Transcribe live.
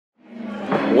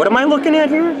What am I looking at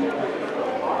here?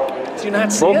 Do you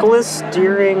not see it? Vocalist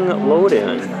steering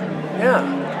load-in.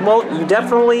 Yeah. Well, you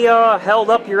definitely held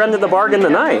up your end of the bargain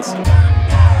tonight.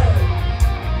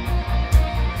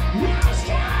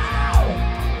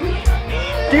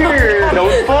 Dear,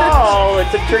 don't fall.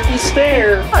 It's a tricky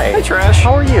stare. Hi, Trash.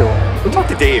 How are you? We'll talk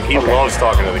to Dave. He loves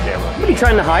talking to the camera. What are you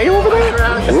trying to hide over there?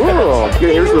 Ooh,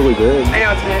 your hair's really good. I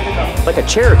know, it's magical. Like a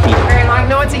Cherokee. Very long.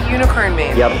 No, it's a unicorn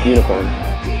mane. Yep, unicorn.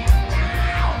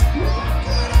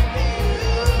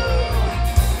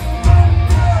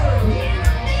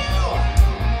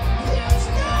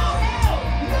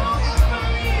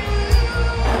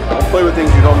 Play with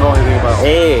things you don't know anything about.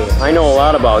 Hey, I know a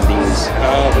lot about these.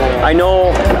 I know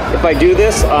if I do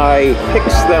this, I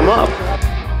fix them up.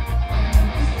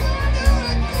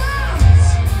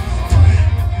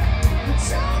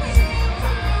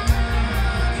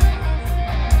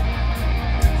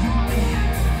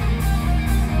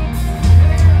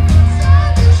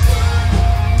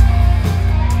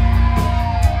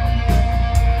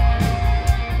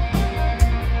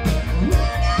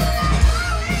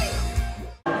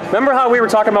 Remember how we were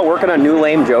talking about working on new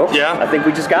lame jokes? Yeah. I think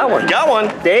we just got one. Got one.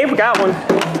 Dave, we got one.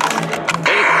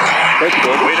 Hey, Thank you,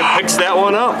 Dave. way to fix that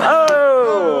one up.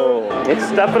 Oh!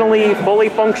 It's definitely fully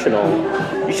functional.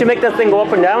 You should make that thing go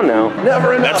up and down now.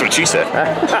 That's what she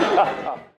said.